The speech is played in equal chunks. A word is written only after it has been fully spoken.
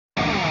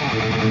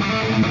I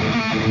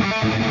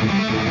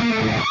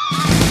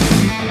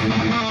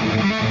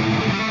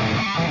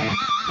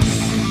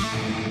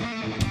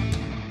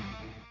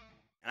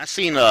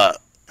seen I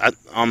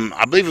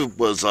believe it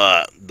was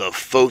the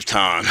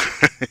photon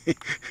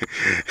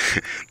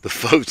the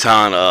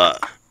photon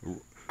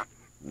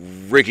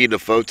Ricky the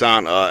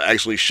Photon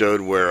actually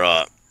showed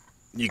where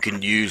you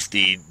can use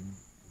the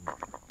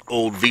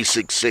old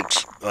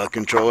V66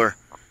 controller,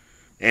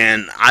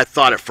 and I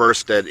thought at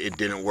first that it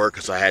didn't work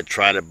because I had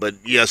tried it, but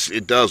yes,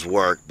 it does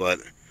work, but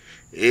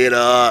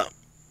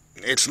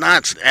it's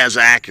not as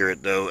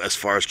accurate though as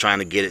far as trying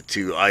to get it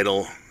to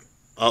idle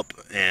up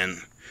and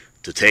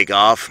to take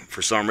off.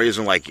 For some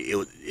reason, like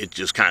it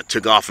just kind of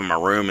took off in my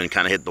room and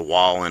kind of hit the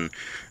wall, and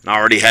I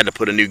already had to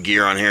put a new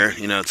gear on here.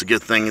 You know, it's a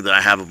good thing that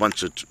I have a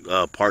bunch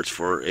of parts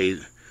for a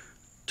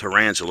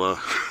Tarantula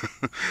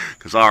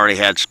because I already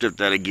had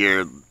stripped out of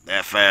gear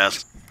that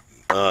fast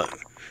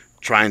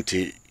trying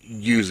to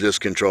use this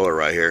controller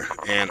right here.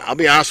 And I'll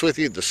be honest with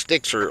you, the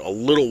sticks are a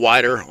little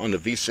wider on the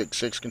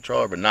V66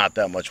 controller, but not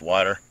that much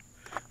wider.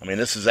 I mean,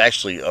 this is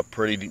actually a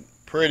pretty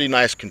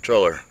nice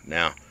controller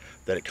now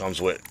that it comes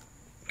with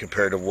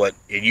compared to what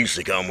it used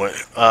to come with.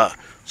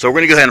 So we're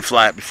gonna go ahead and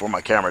fly it before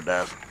my camera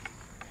dies.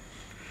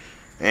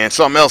 And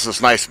something else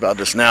that's nice about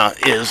this now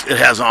is it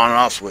has an on and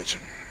off switch.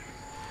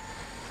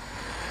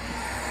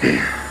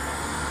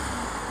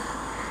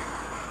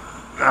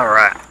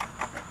 Alright,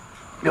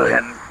 go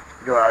ahead and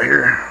go out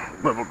here,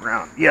 level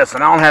ground. Yes,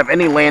 and I don't have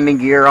any landing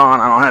gear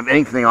on. I don't have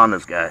anything on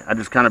this guy. I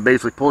just kind of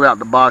basically pulled out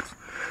the box,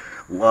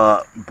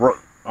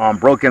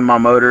 broke in my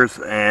motors,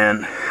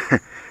 and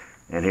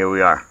and here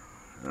we are.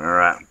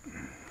 Alright.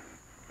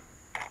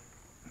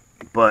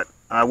 But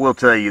I will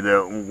tell you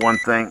though, one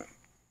thing,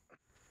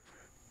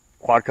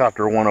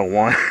 Quadcopter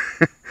 101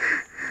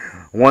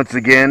 once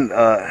again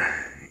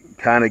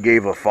kind of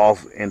gave a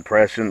false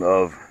impression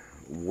of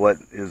what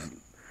is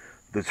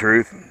the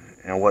truth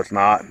and what's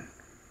not.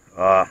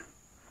 I'll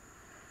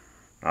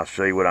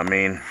show you what I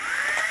mean.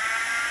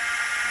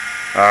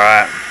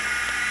 Alright,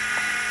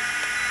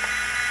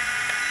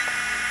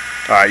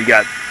 you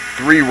got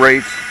 3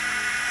 rates.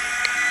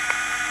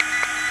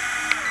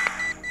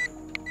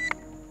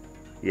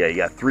 Yeah, you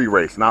got 3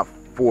 rates, not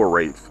 4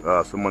 rates.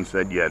 Someone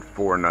said you had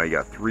 4. No, you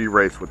got 3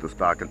 rates with the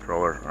stock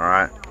controller.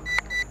 Alright.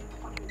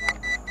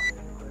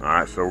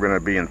 Alright, so we're going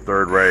to be in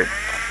 3rd rate.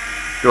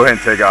 Go ahead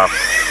and take off.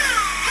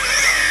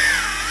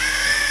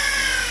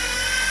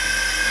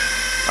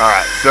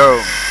 Alright,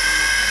 so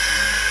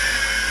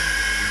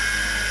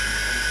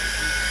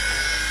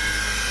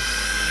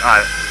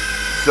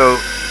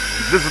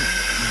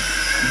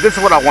this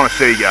is what I want to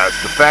show you guys.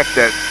 The fact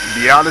that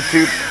the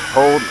altitude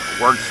hold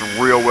works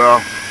real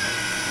well.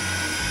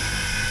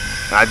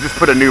 I just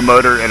put a new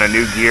motor and a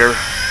new gear,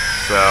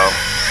 so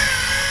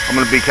I'm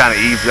going to be kind of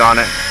easy on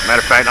it.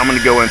 Matter of fact, I'm going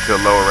to go into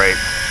a lower rate.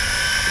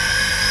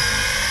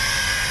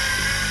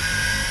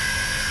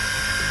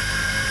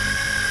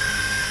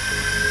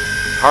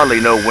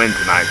 Hardly no wind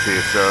tonight too,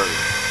 so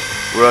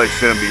really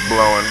shouldn't be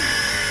blowing.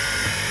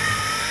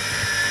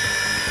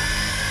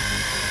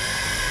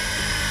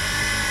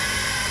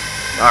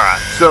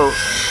 Alright, so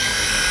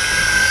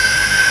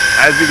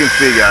as you can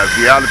see guys,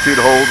 the altitude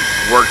hold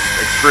works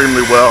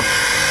extremely well.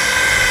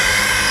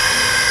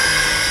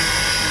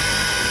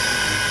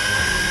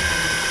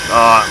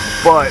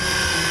 But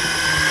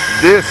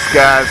this,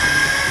 guys,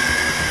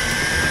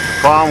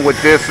 the problem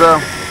with this,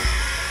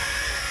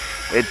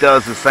 it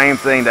does the same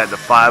thing that the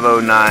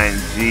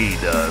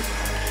 509G does.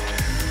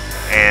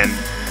 And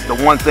the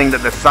one thing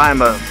that the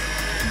Cyma,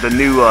 the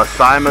new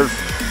Cymas,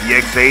 the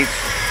X8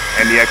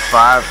 and the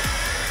X5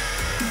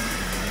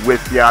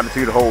 with the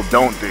altitude hold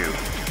don't do,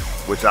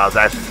 which I was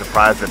actually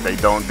surprised that they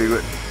don't do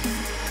it.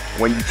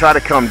 When you try to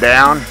come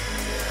down,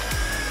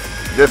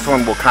 this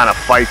one will kind of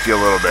fight you a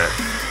little bit.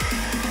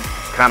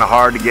 Kind of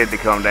hard to get it to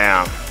come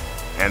down,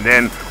 and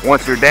then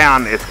once you're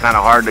down, it's kind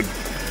of hard to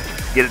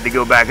get it to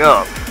go back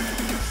up.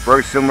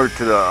 Very similar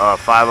to the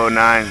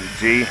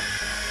 509G.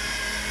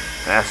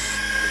 That's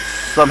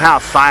somehow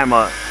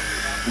Cyma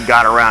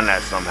got around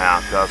that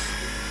somehow, because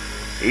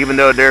even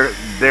though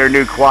their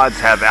new quads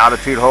have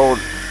altitude hold,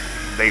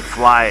 they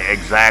fly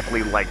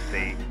exactly like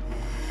they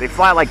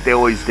fly like they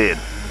always did.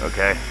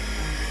 Okay,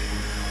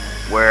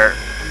 where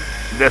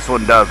this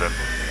one doesn't.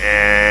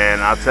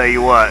 And I'll tell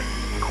you what,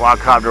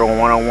 Quadcopter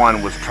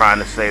 101 was trying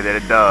to say that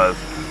it does,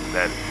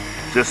 that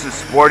just as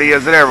sporty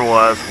as it ever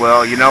was.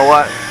 Well, you know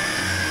what,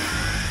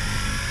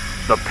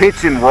 the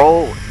pitch and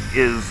roll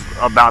is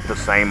about the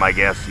same, I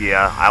guess.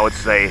 Yeah, I'd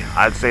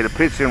say the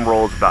pitch and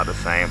roll is about the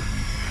same.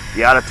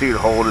 The altitude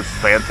hold is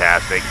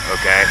fantastic,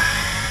 okay,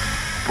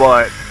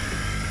 but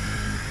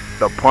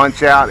the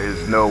punch out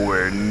is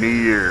nowhere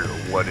near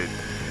what it,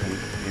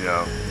 you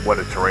know, what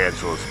a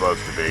Tarantula is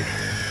supposed to be.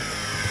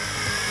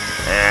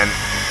 And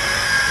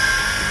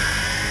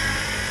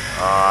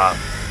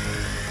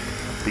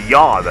the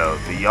yaw though,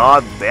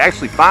 they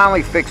actually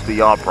finally fixed the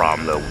yaw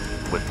problem though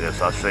with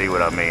this. I'll show you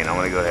what I mean. I'm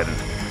gonna go ahead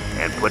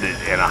and put it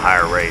in a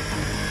higher rate,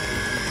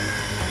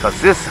 because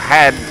this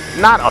had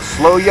not a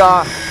slow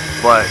yaw,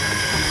 but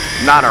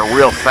not a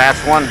real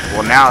fast one.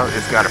 Well, now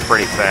it's got a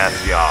pretty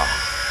fast yaw.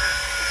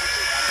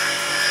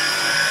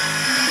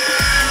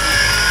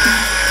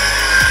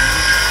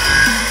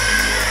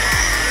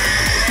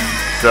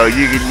 So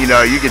you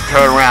can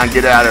turn around and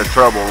get out of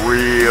trouble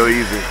real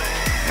easy.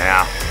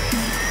 Now,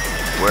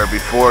 where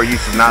before you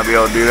should not be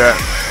able to do that.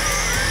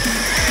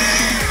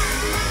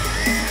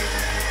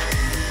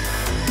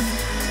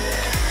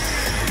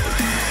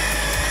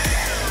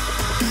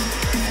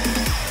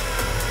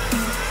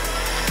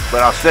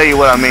 But I'll show you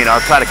what I mean.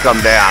 I'll try to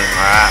come down.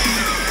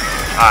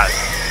 All right.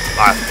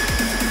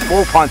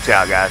 Full punch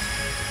out, guys.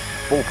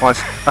 Full punch.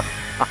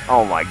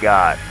 Oh my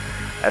God,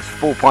 that's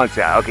full punch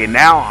out. Okay,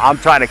 now I'm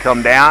trying to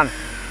come down,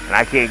 and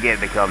I can't get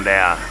it to come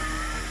down.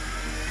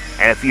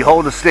 And if you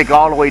hold the stick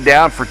all the way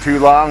down for too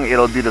long,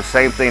 it'll do the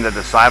same thing that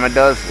the Simon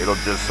does. It'll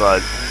just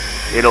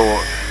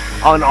it'll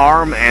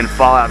unarm and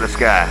fall out of the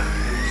sky.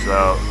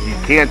 So you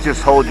can't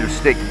just hold your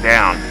stick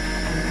down.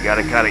 You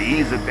gotta kind of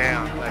ease it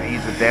down.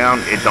 Ease it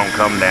down, it don't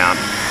come down.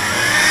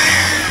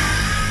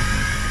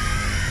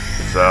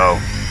 So,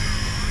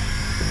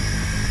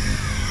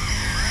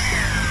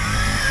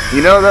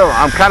 you know though,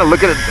 I'm kind of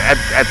looking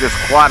at this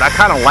quad. I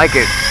kind of like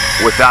it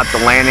without the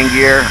landing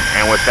gear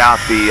and without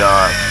the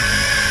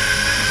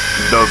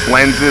those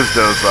lenses,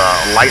 those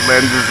light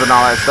lenses and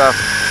all that stuff.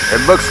 It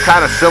looks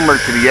kind of similar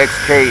to the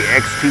XK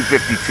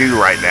X252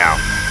 right now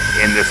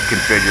in this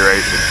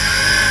configuration.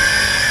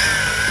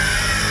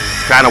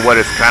 It's kind of what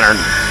it's kind of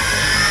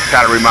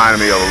reminded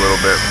me of a little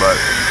bit, but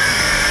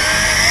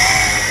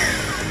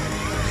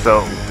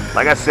so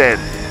like I said,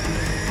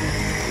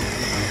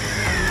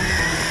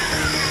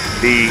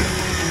 the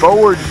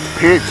forward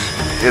pitch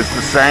is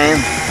the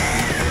same.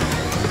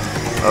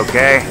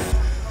 Okay,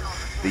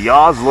 the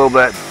yaw's a little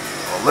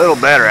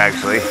better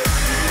actually,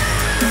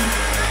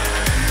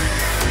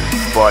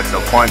 but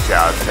the punch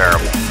out is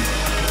terrible.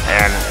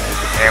 And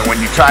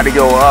when you try to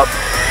go up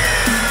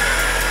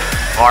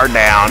or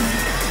down,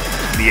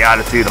 the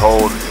altitude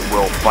hold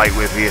will fight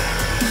with you.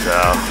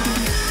 So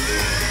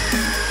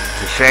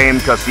it's a shame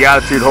because the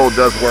altitude hold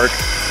does work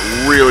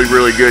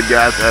really good,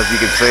 guys, as you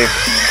can see.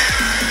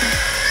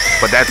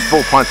 But that's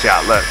full punch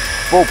out. Look,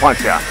 full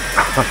punch out.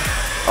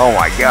 Oh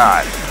my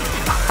God.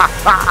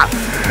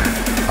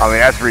 I mean,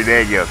 that's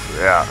ridiculous.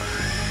 Yeah.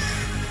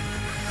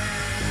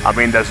 I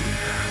mean, the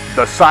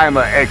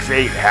Sima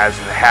X8 has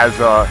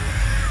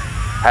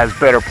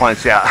better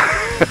punch out.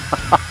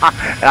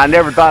 And I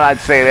never thought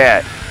I'd say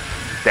that.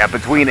 That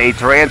between a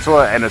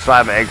Tarantula and the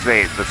Sima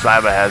X8, the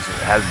Sima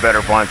has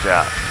better punch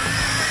out.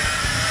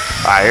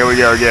 Alright, here we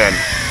go again.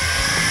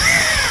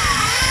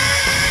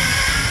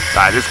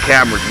 Alright, this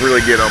camera's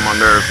really getting on my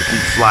nerves to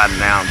keep sliding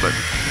down, but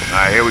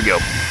alright, here we go.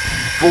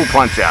 Full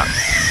punch out.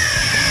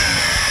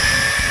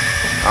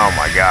 Oh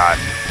my God.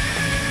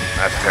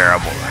 That's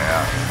terrible.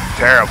 Yeah.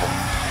 Terrible.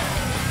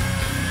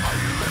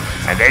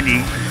 And then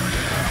you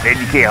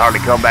can't hardly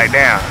come back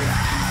down.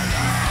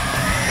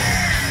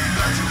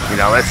 You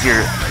know, unless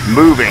you're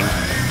moving,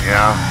 you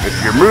know. If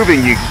you're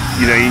moving, you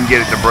can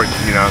get it to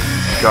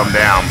come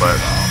down, but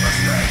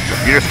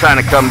if you're just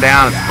trying to come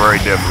down, it's very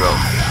difficult.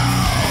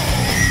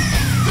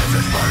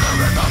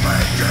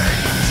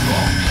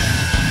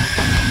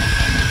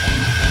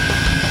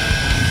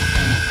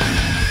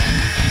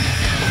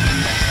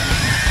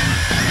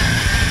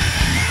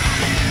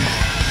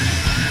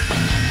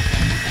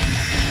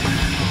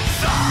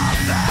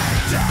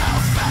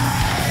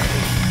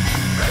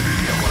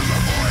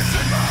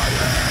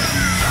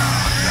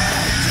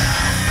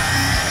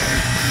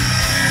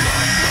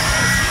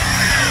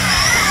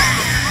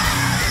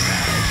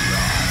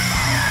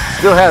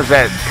 Still has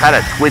that kind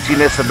of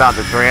twitchiness about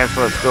the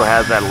Tarantula. It still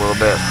has that a little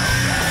bit.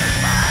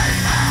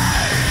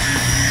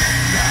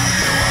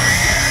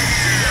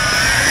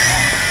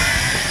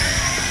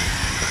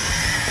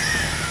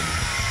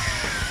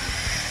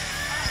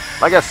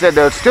 Like I said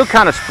though, it's still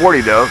kind of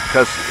sporty though,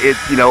 because it,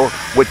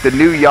 with the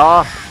new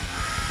yaw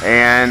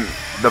and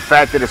the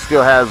fact that it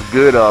still has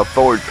good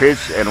forward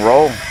pitch and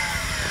roll,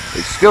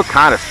 it's still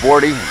kind of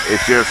sporty. It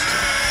just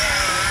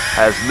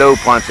has no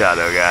punch out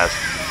though, guys.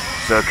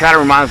 So it kind of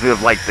reminds me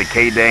of like the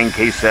K-Dang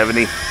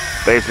K70,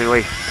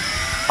 basically.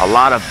 A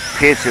lot of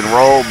pitch and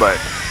roll, but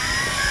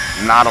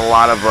not a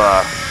lot of,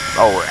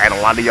 and a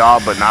lot of yaw,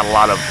 but not a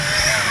lot of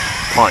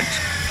punch.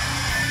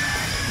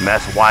 And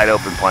that's wide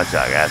open punch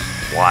out, guys.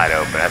 Wide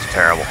open. That's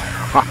terrible.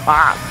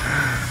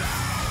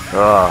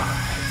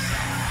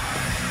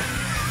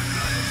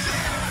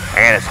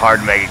 And it's hard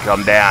to make it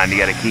come down. You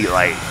got to keep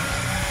like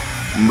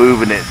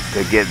moving it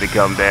to get it to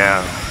come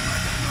down.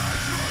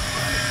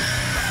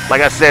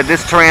 Like I said,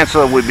 this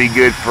Tarantula would be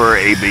good for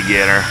a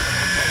beginner.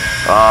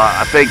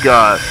 I think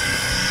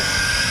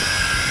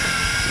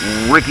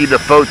Ricky the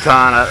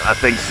Photon, I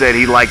think, said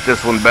he liked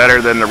this one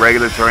better than the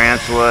regular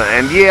Tarantula.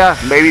 And yeah,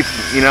 maybe,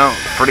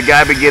 for the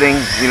guy beginning,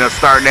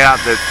 starting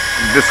out, that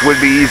this would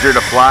be easier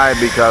to fly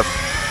because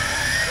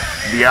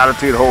the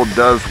altitude hold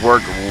does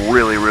work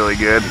really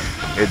good.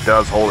 It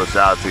does hold its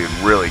altitude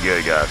really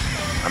good, guys.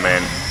 I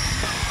mean,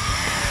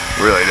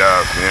 really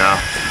does,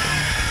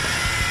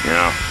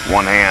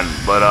 one hand.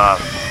 But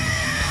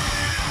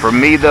For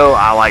me though,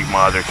 I like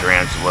my other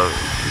Tarantula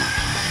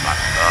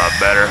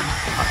better.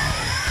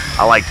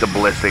 I like the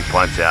ballistic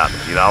punch out.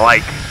 You know, I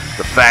like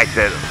the fact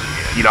that,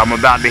 you know, I'm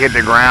about to hit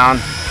the ground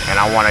and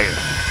I want to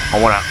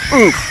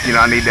oomph. You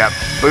know, I need that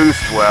boost.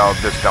 Well,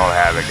 this don't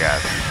have it,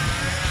 guys.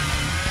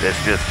 This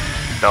just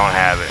don't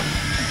have it.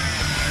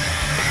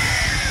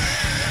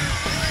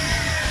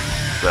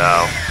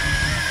 So,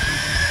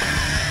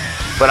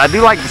 but I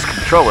do like this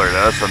controller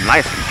though. It's a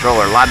nice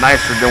controller, a lot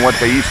nicer than what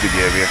they used to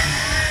give you.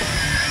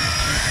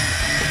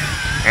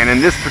 And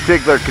in this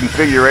particular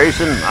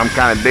configuration, I'm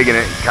kind of digging it.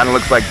 It kind of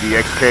looks like the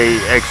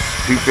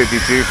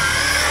XK-X252.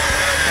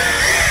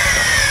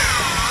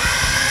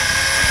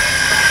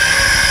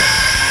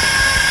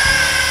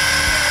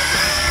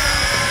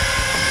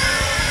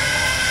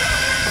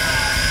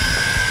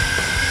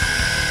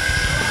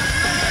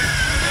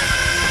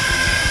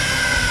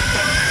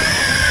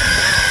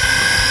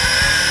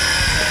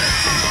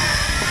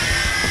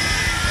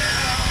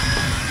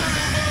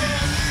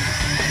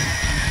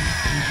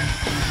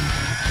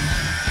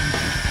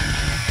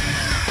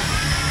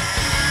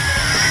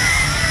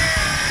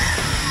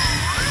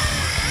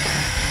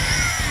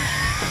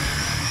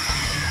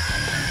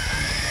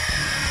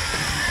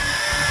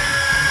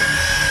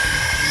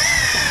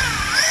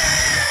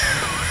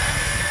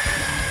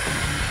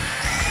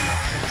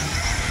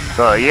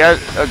 So yeah,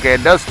 okay,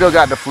 it does still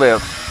got the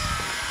flips.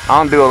 I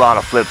don't do a lot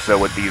of flips though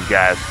with these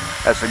guys.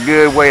 That's a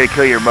good way to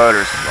kill your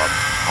motors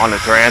on the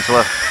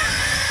Tarantula.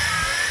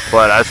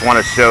 But I just want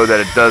to show that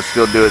it does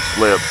still do its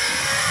flips.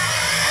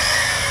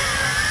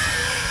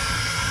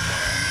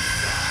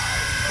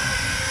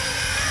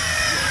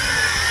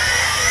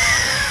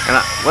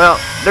 And well,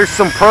 there's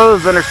some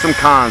pros and there's some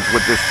cons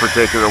with this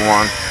particular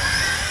one.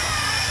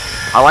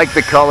 I like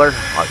the color.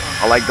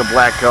 I like the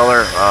black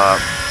color.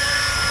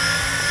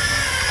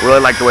 Really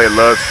like the way it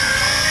looks.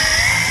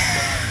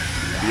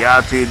 The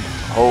altitude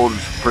holds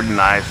pretty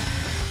nice.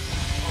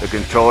 The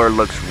controller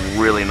looks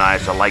really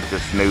nice. I like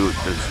this new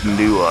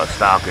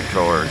style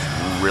controller. It's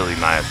really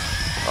nice.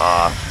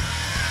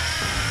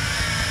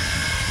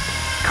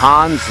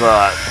 Cons,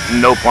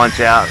 no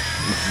punch out.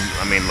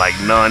 I mean, like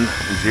none,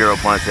 0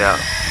 punch out.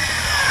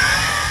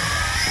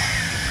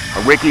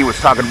 Ricky was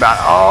talking about,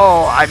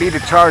 oh, I need to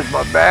charge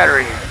my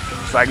battery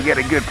so I can get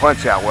a good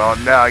punch out. Well,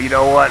 no, you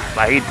know what?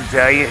 I hate to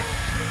tell you.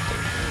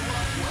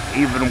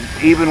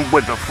 Even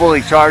with the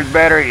fully charged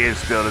battery, it's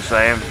still the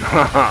same.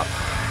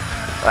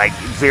 Like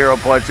 0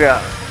 punch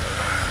out.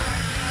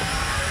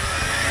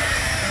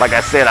 Like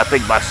I said, I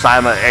think my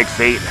Sima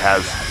X8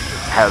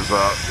 has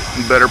a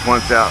better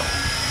punch out.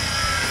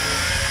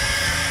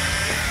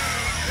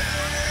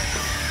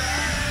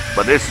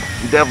 But this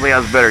definitely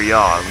has better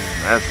yaw,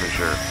 that's for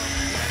sure.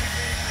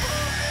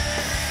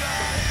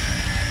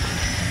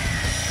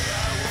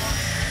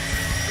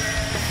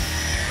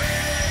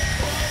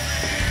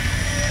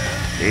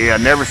 Yeah,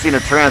 I've never seen a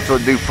Tarantula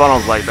do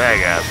funnels like that,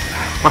 guys.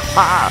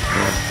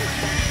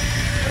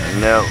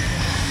 No.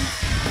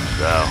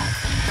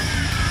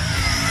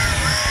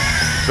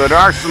 So there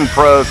are some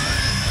pros,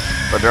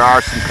 but there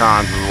are some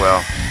cons as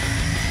well.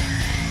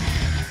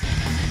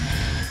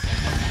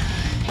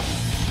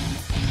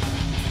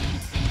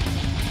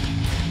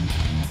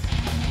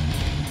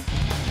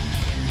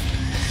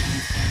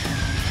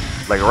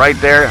 Like right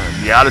there,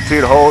 the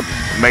altitude hold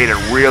made it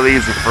real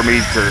easy for me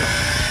to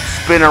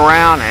spin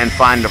around and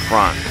find the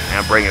front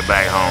and bring it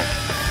back home.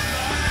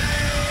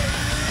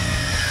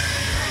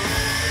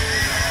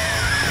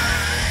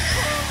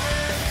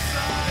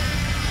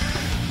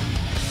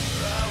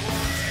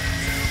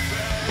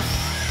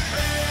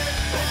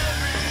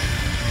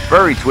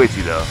 Very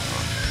twitchy though,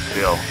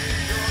 still.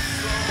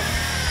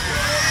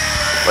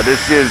 But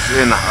this is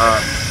in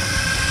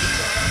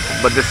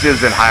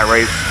high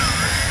race.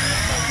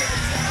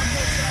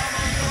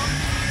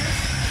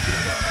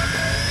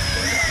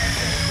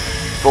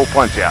 Full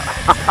punch out.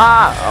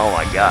 Oh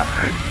my god.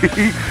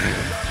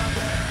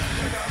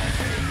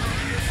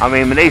 I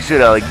mean, they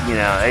should have, you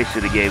know, they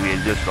should have gave you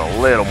just a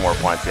little more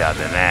punch out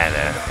than that.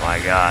 Oh my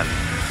god.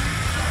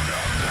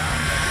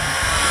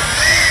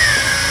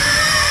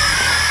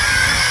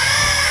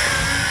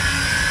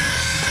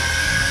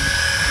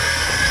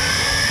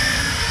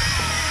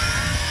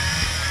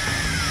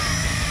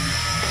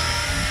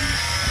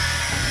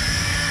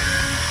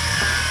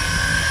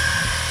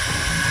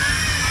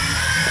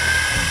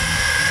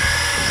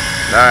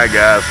 Alright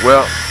guys,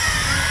 well,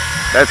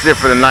 that's it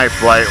for the night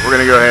flight. We're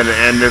going to go ahead and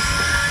end this.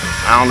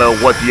 I don't know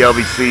what the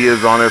LVC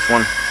is on this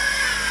one.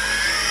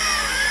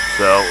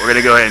 So we're going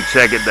to go ahead and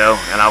check it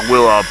though, and I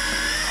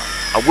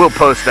will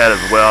post that as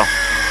well.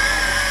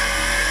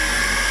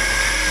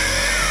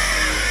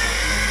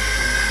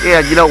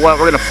 Yeah, you know what,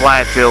 we're going to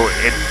fly it till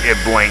it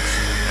blinks.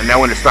 And then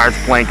when it starts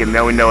blinking,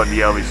 then we know what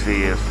the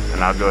LVC is.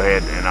 And I'll go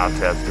ahead and I'll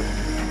test it.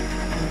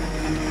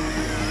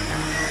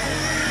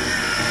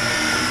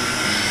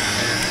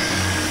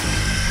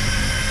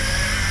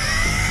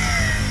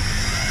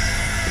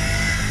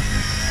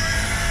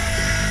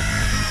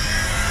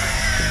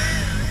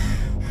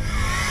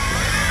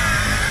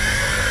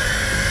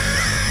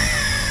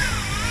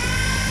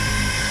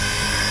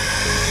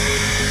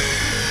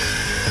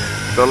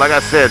 So like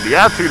I said, the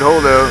altitude hole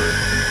though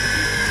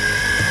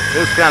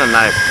is kind of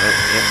nice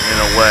in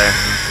a way.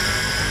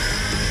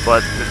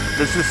 But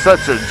this is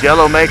such a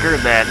jello maker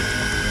that,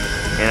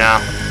 you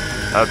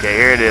know, okay,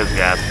 here it is,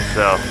 guys.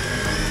 So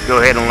go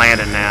ahead and land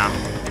it now.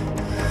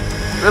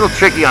 A little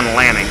tricky on the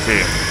landing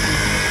too.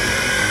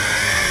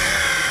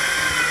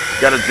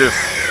 Gotta just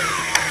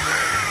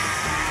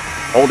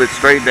hold it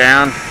straight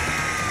down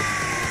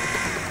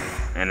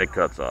and it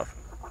cuts off.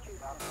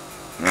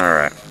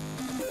 Alright.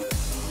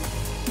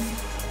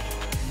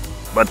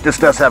 But this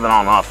does have an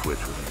on-off switch,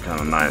 which is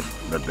kind of nice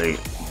that they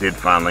did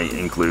finally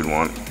include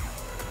one.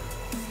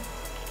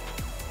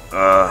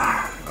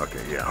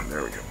 Okay, yeah,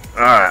 there we go.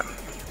 Alright.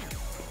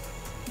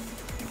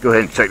 Go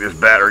ahead and check this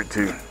battery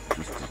too,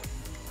 just to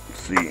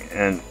see.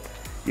 And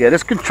yeah,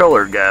 this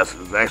controller, guys,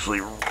 is actually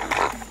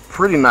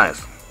pretty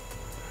nice.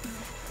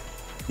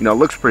 You know, it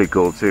looks pretty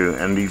cool too.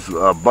 And these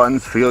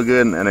buttons feel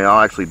good, and they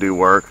all actually do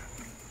work.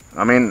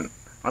 I mean,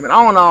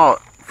 all in all,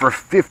 for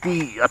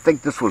 50, I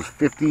think this was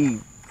 $54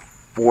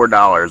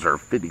 or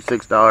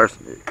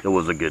 $56. It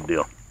was a good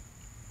deal,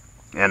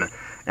 and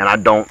I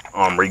don't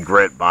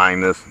regret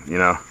buying this. You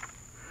know,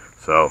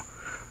 so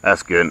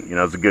that's good. You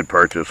know, it's a good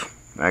purchase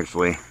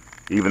actually.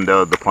 Even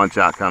though the punch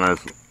out kind of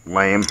is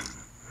lame,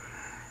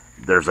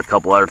 there's a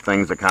couple other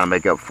things that kind of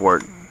make up for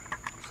it.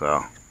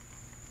 So,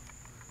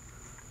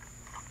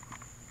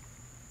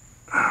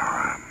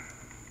 alright.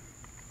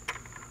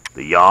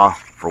 The yaw,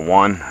 for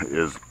one,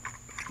 is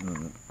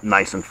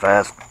nice and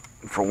fast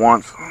for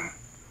once.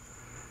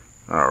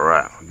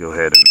 Alright, I'll go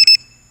ahead and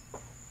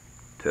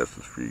test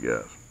this for you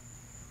guys.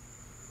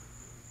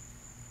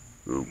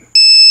 Ooh.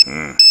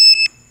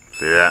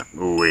 See that?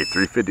 Ooh, wait,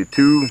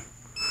 352.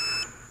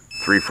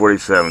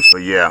 347. So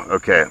yeah,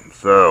 okay,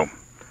 so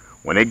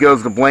when it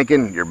goes to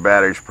blinking, your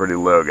battery's pretty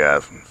low,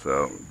 guys.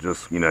 So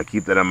just, you know,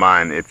 keep that in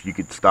mind. If you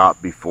could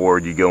stop before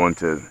you go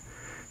into,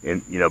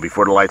 you know,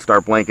 before the lights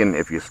start blinking,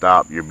 if you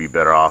stop, you'll be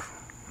better off.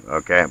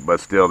 Okay, but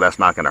still, that's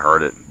not going to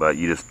hurt it, but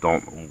you just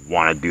don't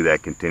want to do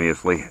that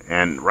continuously.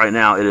 And right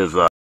now it is